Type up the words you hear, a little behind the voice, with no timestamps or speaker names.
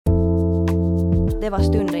att det var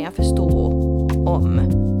stunden jag förstod om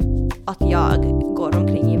att jag går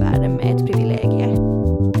omkring i världen med ett privilegie.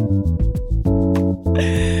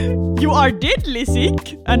 You are deadly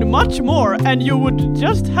sick and much more, and you would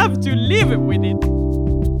just have to live with it.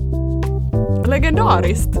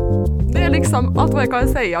 Legendariskt. Det är liksom allt vad jag kan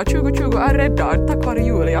säga. 2020 är räddad tack vare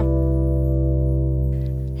Julia.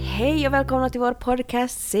 Hej och välkomna till vår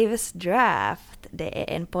podcast Sivs Draft. Det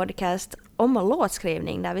är en podcast om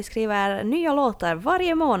låtskrivning där vi skriver nya låtar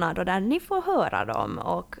varje månad och där ni får höra dem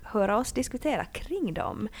och höra oss diskutera kring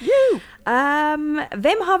dem.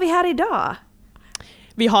 Vem har vi här idag?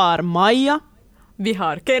 Vi har Maja. Vi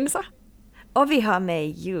har Kenza. Och vi har mig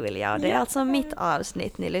Julia och det är alltså mitt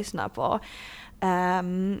avsnitt ni lyssnar på.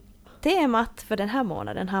 Temat för den här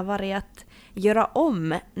månaden har varit att göra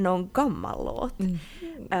om någon gammal låt.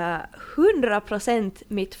 100%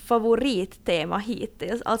 mitt favorittema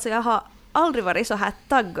hittills. Alltså jag har aldrig varit så här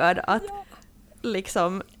taggad att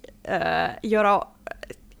liksom göra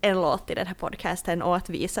en låt i den här podcasten och att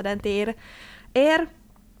visa den till er.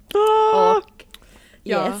 Och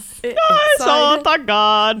yes. Jag är så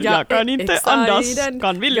taggad. Jag kan inte andas.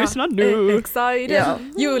 Kan vi lyssna nu? Excited. Ja.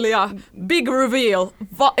 Julia, big reveal.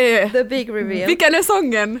 Vad är? The big reveal. Vilken är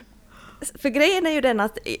sången? För grejen är ju den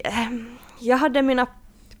att jag hade mina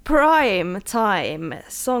prime time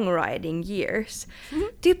songwriting years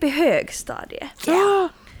typ i högstadiet.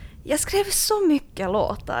 Jag skrev så mycket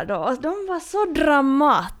låtar då. De var så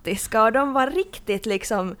dramatiska och de var riktigt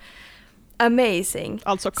liksom amazing.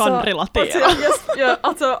 Alltså kan relatera.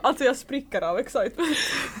 Alltså jag spricker av excitement.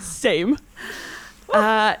 Same.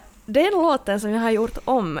 Den låten som jag har gjort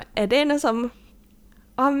om är den som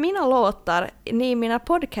av mina låtar ni mina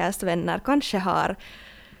podcastvänner kanske har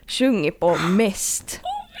sjungit på mest.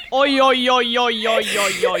 Oj. Är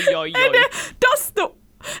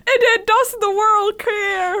det Does the World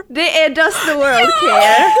Care? Det är Does the World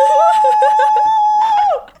Care.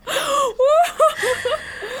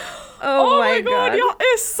 Oh my god, jag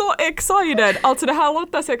är så excited! Alltså det här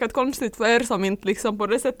låter säkert konstigt för er som inte liksom på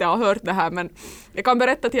det sättet har hört det här, men jag kan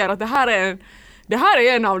berätta till er att det här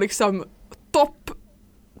är en av liksom topp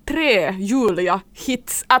 3 Julia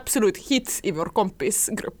hits, absolut hits i vår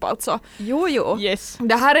kompisgrupp alltså. Jo. Yes.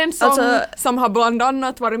 Det här är en sång alltså, som har bland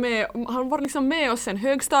annat varit med, han var liksom med oss sen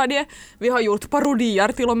högstadie. Vi har gjort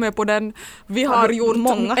parodier till och med på den. Vi har gjort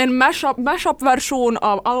en mashup-version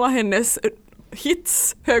av alla hennes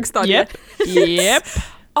hits högstadie. Yep.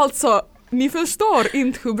 Alltså, ni förstår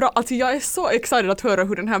inte hur bra, alltså jag är så excited att höra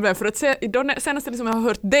hur den här blev, för att senaste liksom jag har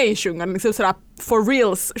hört dig sjunga den, liksom sådär for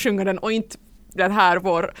reals sjunga den och inte den här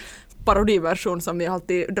vår parodiversion som vi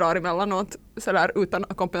alltid drar emellanåt sådär utan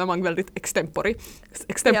ackompanjemang, väldigt extempori.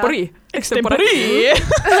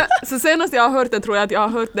 Så senast jag har hört den tror jag att jag har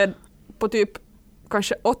hört den på typ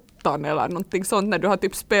kanske 8 eller någonting sånt när du har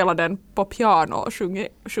typ spelat den på piano och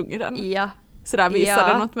sjungit den. Ja. Så där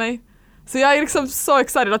visade den åt mig. Så jag är liksom så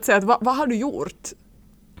excited att säga att vad har du gjort?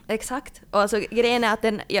 Exakt. Och alltså grejen är att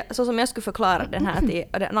så som jag skulle förklara den här till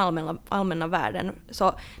den allmänna världen,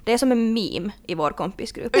 så det är som en meme i vår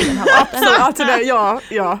kompisgrupp. Absolut, alltså det, ja.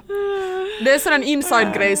 Det är sån en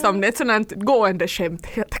inside-grej som det är ett sånt gående skämt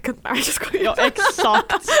helt enkelt. Ja,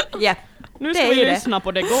 exakt. Yeah. Nu ska vi lyssna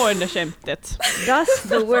på det gående skämtet. Does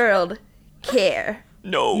the world care?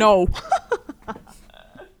 No.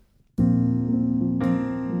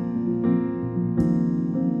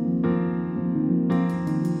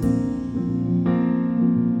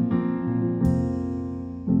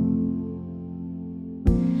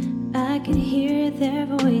 I can hear their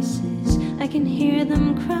voices, I can hear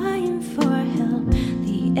them crying for help.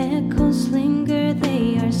 The echoes linger,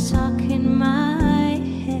 they are stuck in my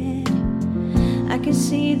head. I can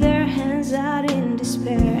see their hands out in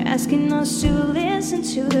despair, asking us to listen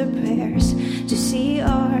to their prayers, to see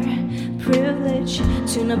our privilege,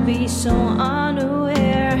 to not be so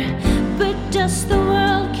unaware. But does the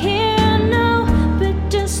world care? No. But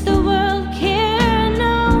does the world care?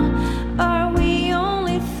 No. Are we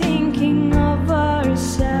only thinking of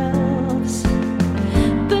ourselves?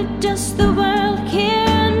 But does the world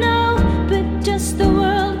care? No. But does the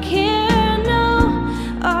world care? No.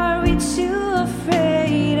 Are we too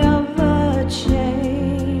afraid of a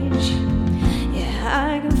change?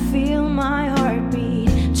 Yeah, I can feel my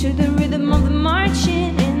heartbeat to the rhythm of the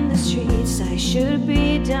marching in the streets. I should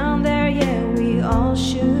be down there, yeah, we all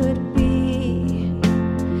should be.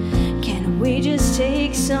 Can we just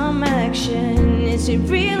take some action? Is it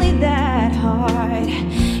really that hard?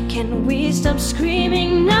 Can we stop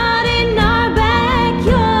screaming, not in our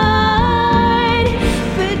backyard?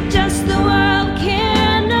 But does the world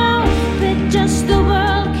care? No. But does the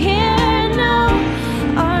world care? No.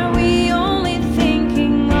 Are we only thinking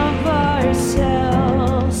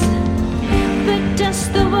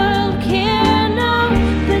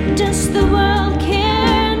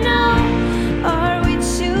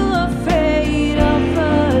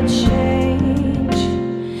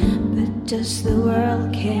does the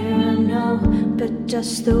world care? No, but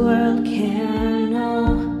does the world care?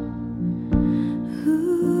 No.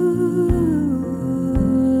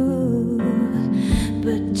 Ooh,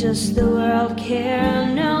 but does the world care?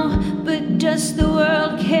 No, but does the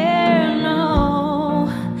world care? No.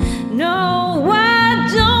 No, why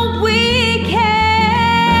don't we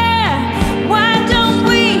care? Why don't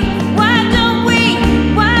we? Why don't we?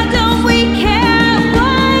 Why don't we care?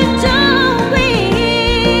 Why don't we?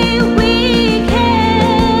 We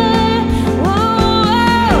care.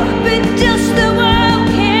 Whoa, but does the world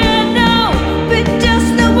care? No, but does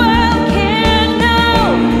the world care? No.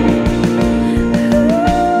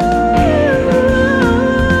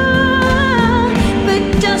 But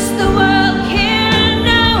does the world care?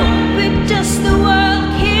 No, but does the world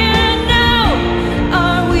care? No.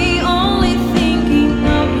 Are we only thinking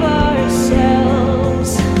of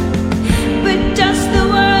ourselves? But does the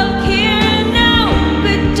world care? No,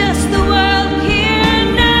 but does the world care?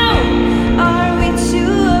 No. Are we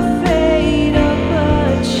too afraid of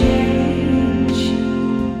a change?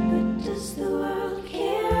 But does the world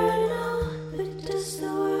care? No, but does the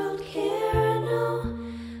world care? No.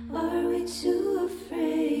 Are we too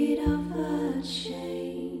afraid of a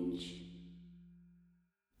change?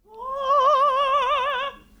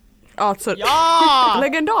 Alltså, Ja!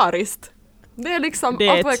 legendariskt. Det är liksom Det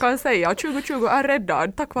är allt vad jag ett- kan säga. 2020 är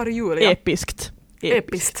räddad tack vare Julia. Episkt.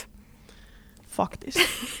 Episkt. Faktiskt.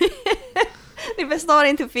 Ni förstår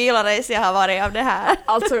inte hur filarrace jag har varit av det här.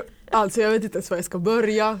 Alltså jag vet inte ens var jag ska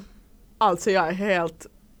börja. Alltså jag är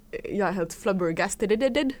helt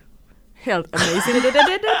flabbergasted. Helt amazing.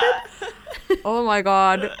 Oh my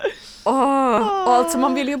god. Och alltså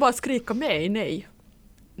man vill ju bara skrika nej.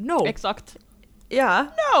 No. Exakt. Ja,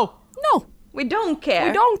 No! No. we don't care.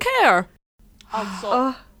 We don't care.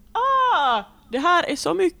 Alltså, det här är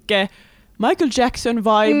så mycket Michael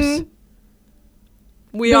Jackson-vibes.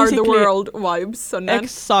 We are the Basically- world vibes. Sån där.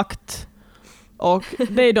 Exakt. Och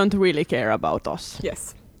they don't really care about us.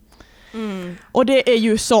 Yes. Och det är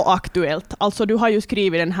ju så aktuellt. Alltså du har ju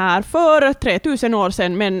skrivit den här för 3000 år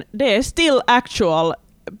sedan, men det är still actual,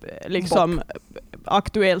 liksom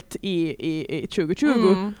aktuellt i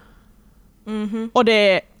 2020. Och det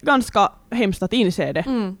är ganska hemskt att inse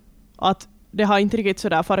det. Att det har inte riktigt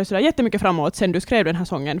farit sådär jättemycket framåt sen du skrev den här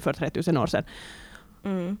sången för 3000 år sedan.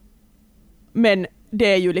 Men det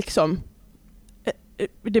är ju liksom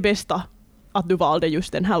det bästa att du valde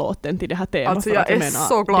just den här låten till det här temat. Alltså för jag att är menar,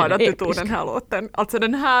 så glad att du tog episk. den här låten. Alltså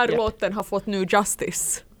den här Japp. låten har fått nu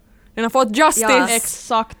justice. Den har fått justice. Ja,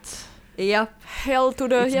 Exakt. Japp. Hell to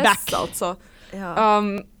the It's yes back. alltså. Ja.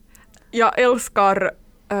 Jag älskar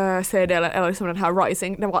CD-delen, eller liksom den här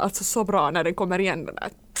Rising. Den var alltså så bra när den kommer igen den där.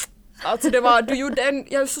 Alltså det var, du gjorde en,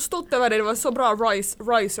 jag är så stolt över det, det var så bra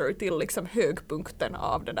riser till liksom högpunkten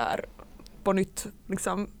av det där på nytt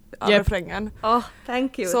liksom av Japp. refrängen. Oh,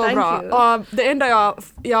 thank you, Så thank bra. you. Och det enda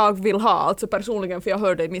jag vill ha, alltså personligen, för jag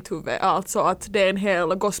hörde i mitt huvud, är alltså att det är en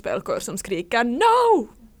hel gospelkör som skriker NO!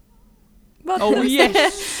 Oh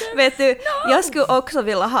yes! Vet du, jag skulle också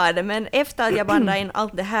vilja ha det, men efter att jag bandade in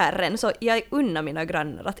allt det här än så jag unnar mina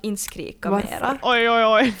grannar att inte skrika Varför? mera.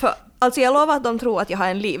 Oj. För, alltså jag lovar att de tror att jag har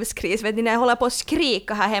en livskris. Vet ni, när jag håller på att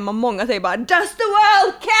skrika här hemma, många säger bara "Does the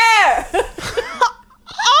world care?"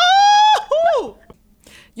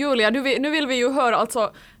 Julia, nu vill vi ju höra,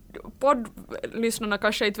 alltså poddlyssnarna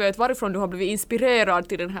kanske inte vet varifrån du har blivit inspirerad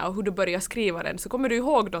till den här och hur du började skriva den. Så kommer du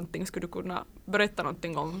ihåg någonting, skulle du kunna berätta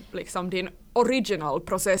någonting om liksom din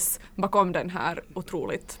original-process bakom den här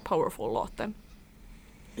otroligt powerful låten?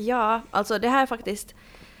 Ja, alltså det här är faktiskt,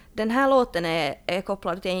 den här låten är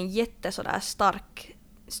kopplad till en sådär stark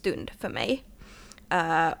stund för mig.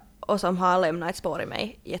 Och som har lämnat ett spår i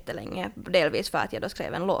mig jättelänge. Delvis för att jag då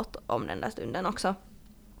skrev en låt om den där stunden också.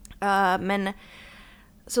 Men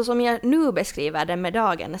så som jag nu beskriver den med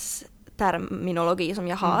dagens terminologi som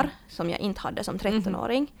jag har, som jag inte hade som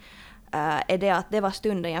 13-åring, är det att det var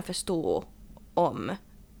stunden jag förstod om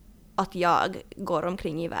att jag går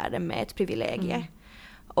omkring i världen med ett privilegie.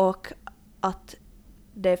 Och att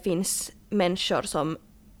det finns människor som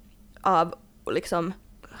av liksom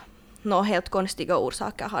några helt konstiga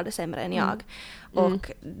orsaker har det sämre än jag.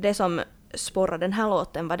 Och det som sporrade den här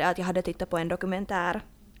låten var det att jag hade tittat på en dokumentär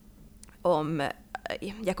om,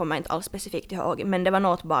 jag kommer inte alls specifikt ihåg, men det var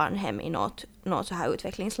något barnhem i något så här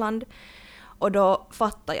utvecklingsland. Och då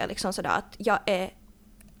fattade jag liksom sådär att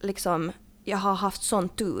jag har haft sån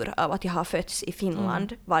tur av att jag har fötts i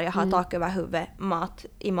Finland, var jag har tak över huvudet, mat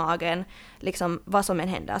i magen, liksom vad som än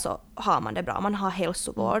händer så har man det bra, man har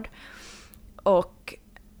hälsovård. Och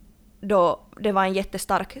då, det var en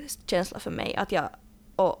jättestark känsla för mig att jag,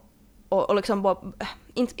 och och liksom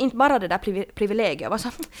inte bara det där privilegiet var så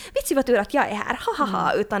vitsi vad tur att jag är här,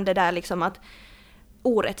 hahaha, utan det där liksom att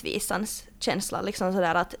orättvisans känsla, liksom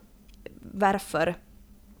sådär att varför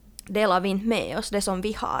delar vi inte med oss det som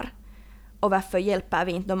vi har och varför hjälper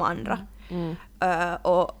vi inte de andra.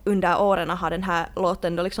 Och under åren har den här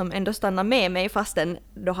låten då liksom ändå stannat med mig fastän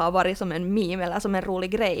då har varit som en meme eller som en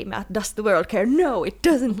rolig grej med att does the world care? No, it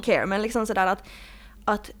doesn't care. Men liksom sådär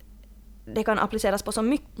att det kan appliceras på så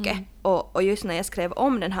mycket. Och just när jag skrev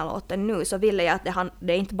om den här låten nu så ville jag att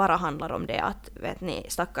det inte bara handlar om det att vet ni,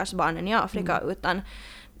 stackars barnen i Afrika utan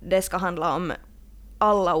det ska handla om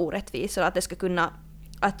alla orättvisor. Att det ska kunna,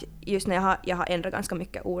 att just när jag har ändrat ganska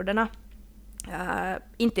mycket orden.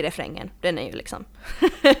 Inte i refrängen, den är ju liksom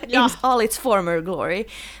in all its former glory,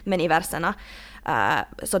 men i verserna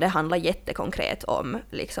så det handlar jättekonkret om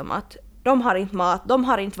liksom att de har inte mat, de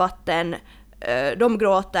har inte vatten, de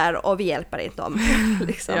gråter och vi hjälper inte dem.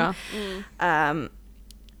 Liksom.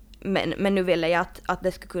 Men nu vill jag att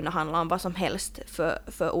det ska kunna handla om vad som helst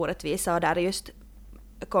för orättvisa och där just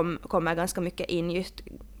kommer ganska mycket in just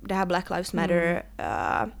det här Black Lives Matter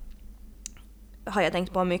har jag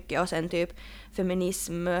tänkt på mycket och sen typ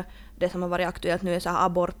feminism, det som har varit aktuellt nu är så här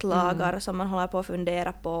abortlagar som man håller på att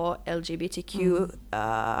fundera på,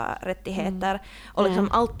 LGBTQ-rättigheter och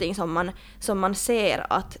liksom allting som man ser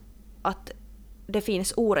att det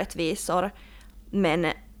finns orättvisor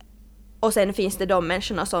och sen finns det de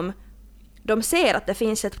människorna som de ser att det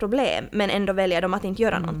finns ett problem men ändå väljer de att inte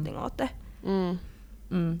göra någonting åt det.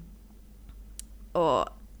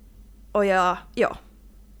 Och ja.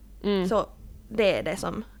 Så det är det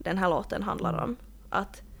som den här låten handlar om.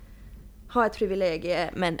 Att ha ett privilegie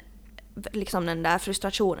men liksom den där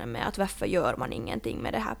frustrationen med att varför gör man ingenting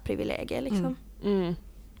med det här privilegiet liksom.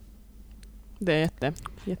 Det är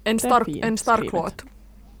en stark låt.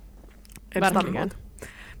 Verkligen.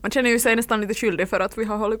 Man känner ju sig nästan lite skyldig för att vi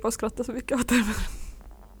har hållit på att skratta så mycket åt det.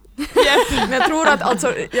 Men jag tror att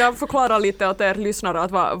alltså, jag förklarar lite åt er lyssnare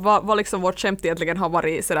att vad liksom vårt skämt egentligen har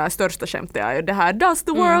varit sådär största skämtet är ju det här does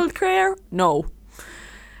the world care? No.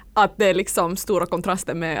 Att det är liksom stora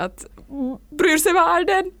kontraster med att bryr sig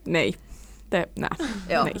världen? Nej. Nej.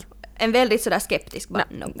 En väldigt sådär skeptisk bara,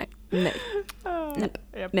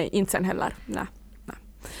 Nej, inte sen heller. Nej.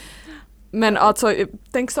 Men alltså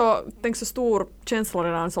tänk så stor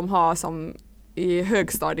känsla som har som i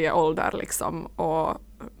högstadieålder liksom och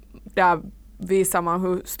där visar man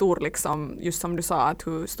hur stor liksom, just som du sa att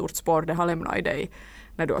hur stort spår det har lämnat i dig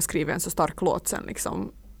när du har skrivit en så stark låt sen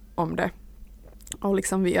liksom om det och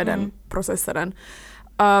liksom via den processen.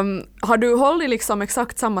 Har du hållit liksom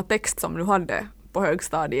exakt samma text som du hade på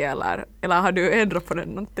högstadiet eller har du ändrat på den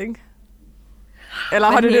någonting?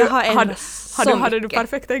 Eller hade du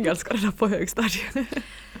perfekt engelska redan på högstadiet?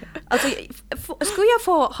 Alltså, skulle jag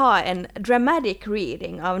få ha en dramatic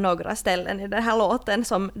reading av några ställen i den här låten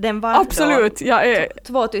som den var absolut, jag är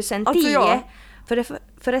 2010? alltså, ja.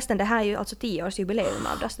 Förresten, det här är ju alltså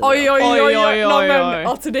 10-årsjubileum av Dusty Oj. Men,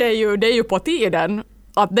 alltså det är ju på tiden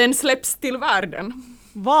att den släpps till världen.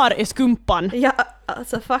 Var är skumpan? Ja,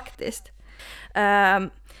 alltså faktiskt.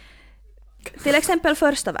 Till exempel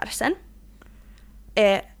första versen.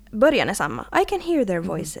 Början är samma. I can hear their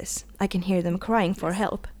voices. I can hear them crying for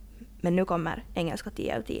help. Men nu kommer engelska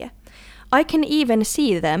 10 av 10. I can even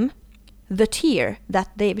see them, the tear that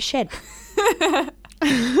they've shed.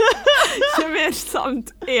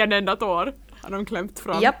 Gemensamt en enda tår har de klämt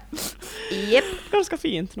fram. Japp. Ganska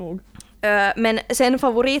fint nog. Men sen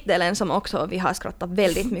favoritdelen som också vi har skrattat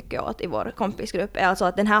väldigt mycket åt i vår kompisgrupp är alltså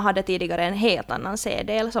att den här hade tidigare en helt annan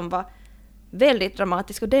C-del som var väldigt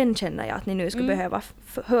dramatisk och den känner jag att ni nu skulle behöva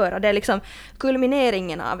höra. Det är liksom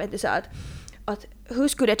kulmineringen av vet du, så att hur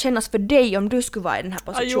skulle det kännas för dig om du skulle vara i den här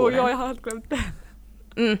positionen? Jo, jag har glömt det.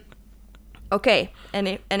 Okej, är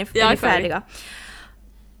ni färdiga?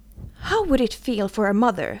 How would it feel for a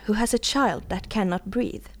mother who has a child that cannot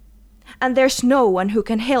breathe? And there's no one who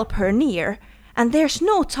can help her near, and there's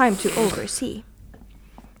no time to oversee.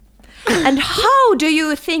 And how do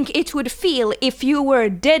you think it would feel if you were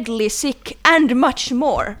deadly sick and much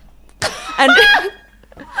more?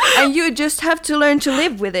 And you just have to learn to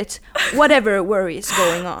live with it, whatever worries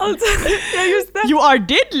going on. Alltså, ja, just det. You are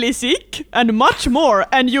deadly sick and much more,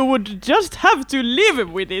 and you would just have to live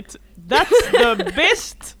with it. That's the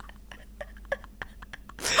best.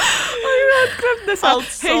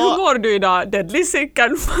 Alltså, hej, hur mår du idag? Deadly sick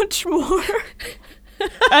and much more.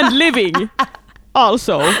 And living.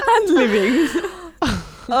 Also. And living.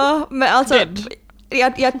 Men alltså,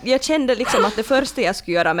 jag kände liksom att det första jag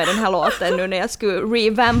skulle göra med den här låten nu när jag skulle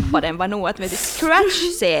revampa den var nog att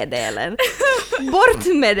scratch C-delen. Bort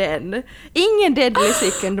med den! Ingen Deadly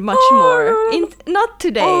Sick and much more. Not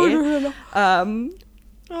today.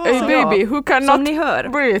 Hey baby, who cannot som ni hör.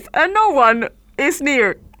 breathe and no one is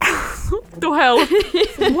near to help.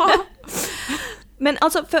 Men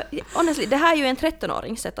alltså, för, honestly, det här är ju en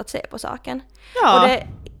 13-årings sätt att se på saken. Ja. Och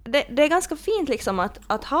det är ganska fint liksom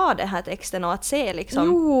att ha den här texten och att se liksom...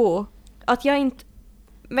 Jo. Att jag inte...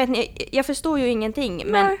 Vet ni, jag förstår ju ingenting,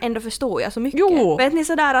 men ändå förstår jag så mycket. Jo. Vet ni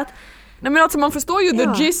sådär att... Nej men alltså man förstår ju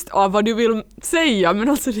the gist av vad du vill säga, men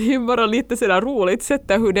alltså det är ju bara lite sådär roligt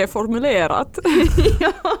sättet hur det är formulerat.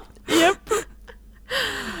 Ja. Japp.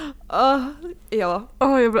 Ja.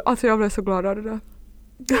 Jag blev så glad av det där.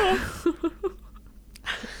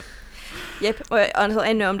 Japp, och alltså,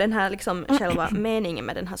 ännu om den här liksom själva meningen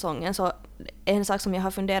med den här sången, så en sak som jag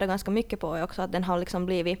har funderat ganska mycket på är också att den har liksom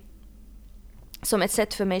blivit som ett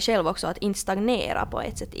sätt för mig själv också att inte stagnera på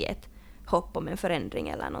ett sätt i ett hopp om en förändring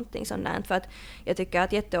eller någonting sånt där. För att jag tycker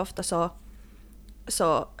att jätteofta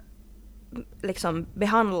så liksom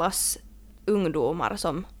behandlas ungdomar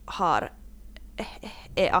som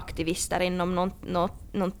är aktivister inom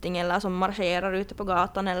någonting eller som marscherar ute på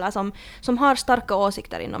gatan eller som har starka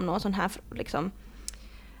åsikter inom någon sån här liksom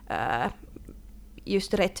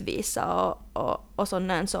just rättvisa och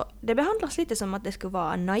sånt, så det behandlas lite som att det skulle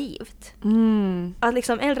vara naivt. Att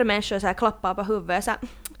liksom äldre människor så här klappar på huvudet så här,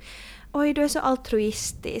 oj, du är så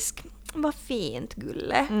altruistisk, vad fint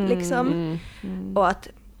gulle liksom. Och att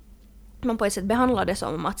man på ett sätt behandlar det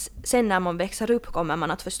som att sen när man växer upp kommer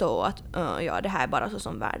man att förstå att ja, det här är bara så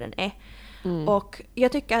som världen är. Och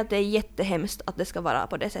jag tycker att det är jättehemskt att det ska vara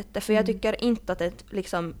på det sättet, för jag tycker inte att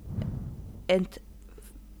ett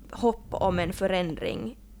hopp om en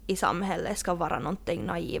förändring i samhället ska vara någonting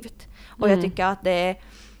naivt. Och jag tycker att det är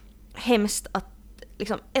hemskt att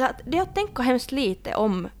liksom, eller att det är att tänka hemskt lite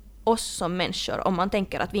om oss som människor om man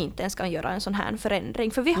tänker att vi inte ens kan göra en sån här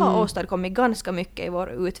förändring. För vi har åstadkommit ganska mycket i vår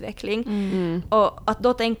utveckling. Och att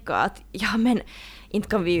då tänka att ja, men inte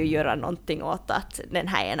kan vi ju göra någonting åt att den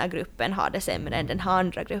här ena gruppen har det sämre än den här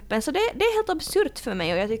andra gruppen. Så det är helt absurt för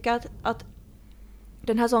mig, och jag tycker att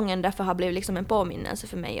den här sången därför har blivit liksom en påminnelse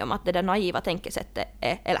för mig om att det där naiva tänkesättet,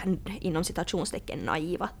 eller inom citationstecken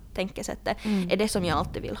naiva tänkesättet, är det som jag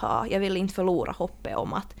alltid vill ha. Jag vill inte förlora hoppet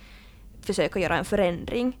om att försöka göra en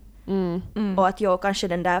förändring. Och att jag kanske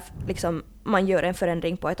den där liksom, man gör en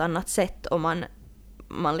förändring på ett annat sätt och man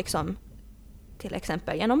liksom till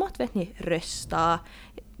exempel genom att rösta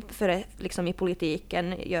för liksom i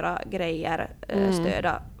politiken, göra grejer,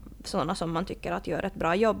 stödja sådana som man tycker att gör ett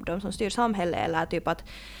bra jobb, de som styr samhället, eller typ att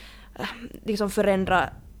liksom förändra,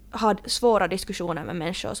 ha svåra diskussioner med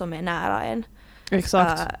människor som är nära en.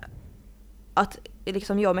 Exakt. Att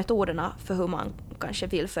liksom metoderna för hur man kanske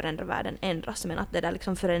vill förändra världen ändras, men att det där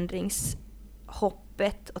liksom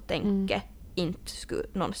förändringshoppet och tänke inte skulle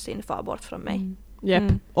någonsin fara bort från mig.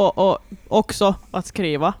 Yep. Och också att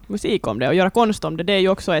skriva musik om det och göra konst om det, det är ju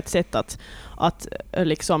också ett sätt att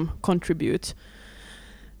liksom contribute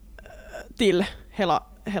till hela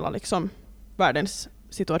liksom världens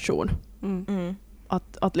situation.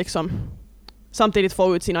 Att liksom samtidigt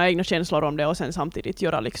få ut sina egna känslor om det och sen samtidigt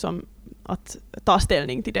göra liksom att ta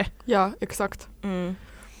ställning till det. Ja, exakt.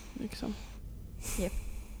 Liksom. Yep.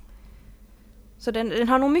 Så den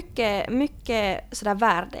har nog mycket sådär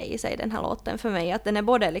värde i sig, den här låten för mig. Att den är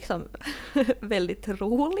både liksom väldigt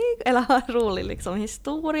rolig, eller har rolig liksom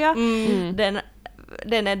historia.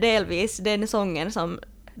 Den är delvis den sången som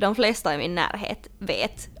de flesta i min närhet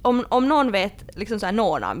vet. Om någon vet liksom såhär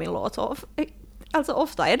någon av min låt, så alltså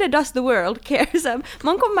ofta är det Does the World Care. Så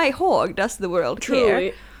man kommer ihåg Does the World Care.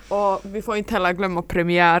 Truly. Och vi får inte heller glömma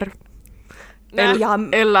premiär.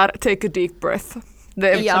 Eller Take a Deep Breath. Det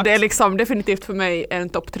är liksom definitivt för mig en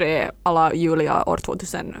topp 3 alla Julia år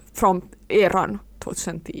 2000. Från eran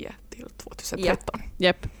 2010 till 2013.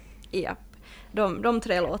 Japp. Japp. De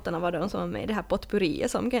 3 låtarna var de som var med i det här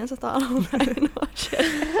potpurriet som Kenza talade om.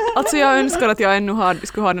 Alltså jag önskar att jag ännu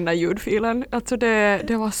skulle ha den där ljudfilen. Alltså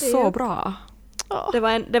det var så bra.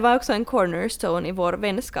 Det var också en cornerstone i vår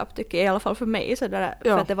vänskap, tycker jag, i alla fall för mig. Så där,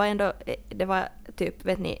 för att det var typ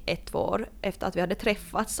 1-2 år efter att vi hade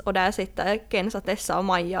träffats, och där sitter Kenza, Tessa och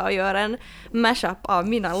Maja och gör en mashup av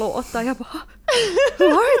mina låtar. Jag bara, who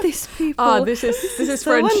are these people? This is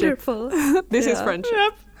so friendship. Wonderful. This is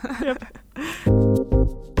friendship. Yep.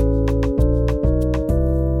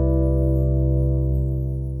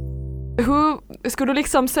 skulle du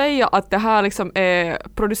liksom säga att det här liksom är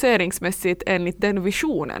produceringsmässigt enligt den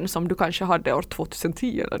visionen som du kanske hade år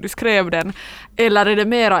 2010 när du skrev den? Eller är det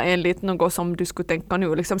mera enligt något som du skulle tänka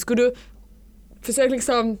nu? Liksom, skulle du försöka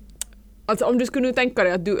liksom, alltså om du skulle nu tänka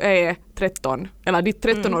dig att du är 13, eller ditt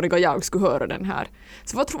 13-åriga jag skulle höra den här.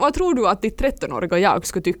 Så vad tror du att ditt 13-åriga jag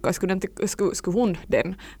skulle tycka? Skulle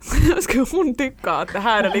hon tycka att det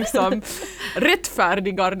här är liksom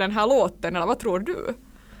rättfärdigar den här låten, eller vad tror du?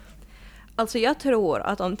 Alltså jag tror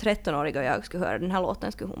att om 13-åriga jag skulle höra den här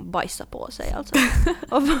låten skulle hon bajsa på sig alltså.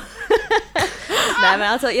 Nej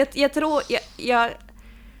men alltså jag tror,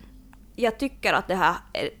 jag tycker att det här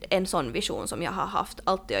är en sån vision som jag har haft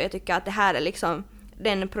alltid, och jag tycker att det här är liksom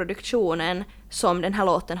den produktionen som den här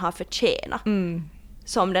låten har förtjänat.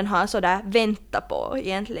 Som den har sådär väntat på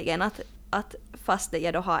egentligen, att fast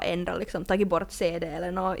jag då har ändrat liksom, tagit bort CD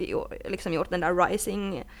eller något, liksom gjort den där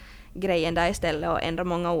rising-grejen där istället och ändrat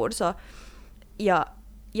många ord, så jag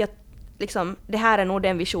liksom, det här är nog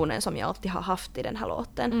den visionen som jag alltid har haft i den här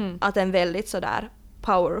låten. Att en väldigt sådär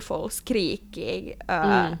powerful, skrikig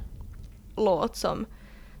låt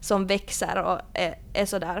som växer och är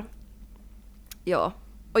sådär, ja.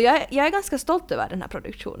 Och jag är ganska stolt över den här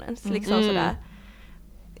produktionen, liksom sådär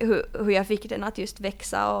hur jag fick den att just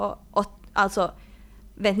växa och alltså,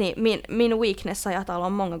 vet ni, min weakness har jag talat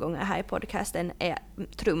om många gånger här i podcasten är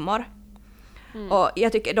trummor. Och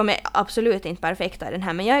jag tycker de är absolut inte perfekta i den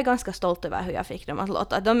här, men jag är ganska stolt över hur jag fick dem att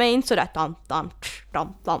låta. De är inte sådär tam.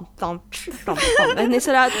 Vet ni,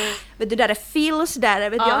 sådär, vet du, där är fills, där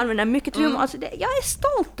vet jag använder mycket trummor. Alltså jag är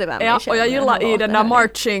stolt över mig själv. Och jag gillar i den där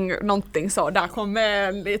marching någonting så, där kom med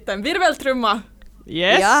en liten virveltrumma.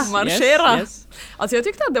 Yes, marschera. yes. Alltså jag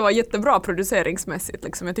tyckte att det var jättebra produceringsmässigt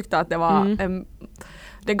liksom. Jag tyckte att det var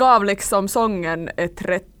det gav liksom sången ett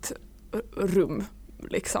rätt rum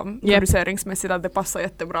liksom, produceringsmässigt, att det passar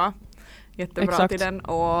jättebra till den,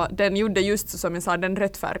 och den gjorde just som jag sa, den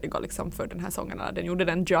rättfärdiga liksom för den här sången, den gjorde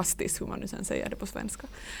den justice, hur man nu sen säger det på svenska.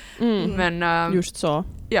 Men just så.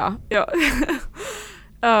 Ja.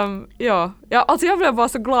 Alltså jag blev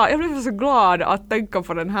så glad att tänka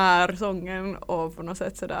på den här sången och på något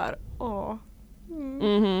sätt sådär.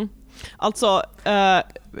 Alltså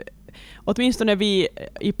åtminstone vi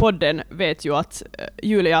i podden vet ju att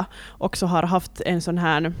Julia också har haft en sån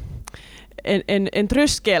här en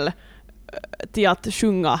tröskel till att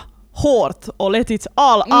sjunga hårt och let it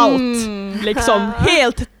all out, liksom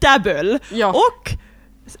helt tabel. Ja. Och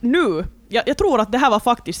nu, jag tror att det här var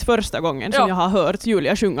faktiskt första gången som jag har hört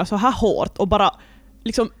Julia sjunga så här hårt och bara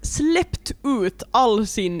liksom släppt ut all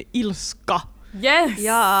sin ilska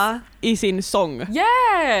i sin sång.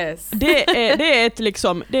 Yes! Det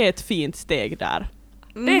är ett fint steg där.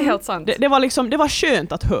 Det är helt sant. Det var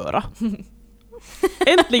skönt att höra.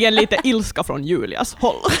 Äntligen lite ilska från Julias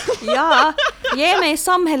håll. Ja, ge mig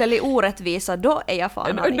samhällelig orättvisa, då är jag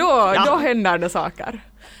fan arg. Då händer det saker.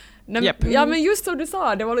 Ja, men just som du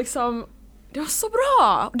sa, det var liksom, det var så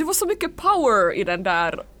bra. Det var så mycket power i den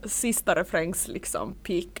där sista refrängs liksom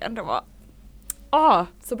piken. Det var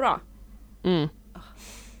så bra.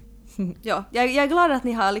 Ja, jag är glad att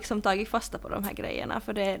ni har liksom tagit fasta på de här grejerna,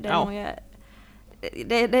 för det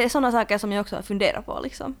är sådana saker som jag också har funderat på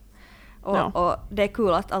liksom. Och det är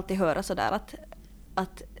kul att alltid höra sådär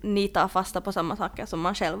att ni tar fasta på samma saker som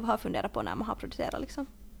man själv har funderat på när man har producerat liksom.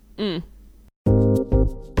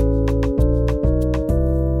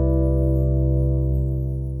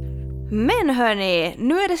 Men hörni,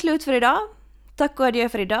 nu är det slut för idag. Tack och adjö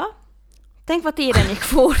för idag. Tänk vad tiden gick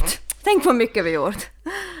fort. Tänk vad mycket vi gjort.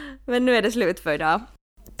 Men nu är det slut för idag.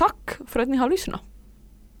 Tack för att ni har lyssnat.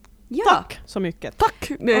 Ja. Tack så mycket.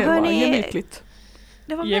 Tack, det var gemytligt.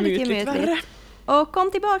 Det var väldigt gemytligt. Och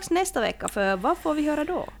kom tillbaks nästa vecka, för vad får vi höra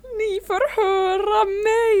då? Ni får höra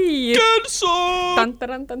mig!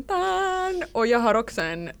 Tan. Och jag har också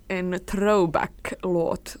en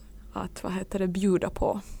throwback-låt att bjuda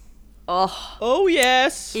på. Oh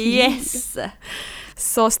yes! Yes!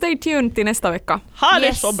 Så stay tuned till nästa vecka. Ha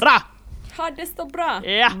det så bra! Ha det så bra!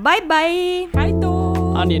 Ja. Bye bye! Hej då!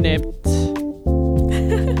 Angenämt.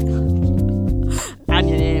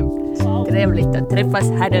 Trevligt att träffas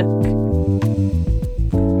här.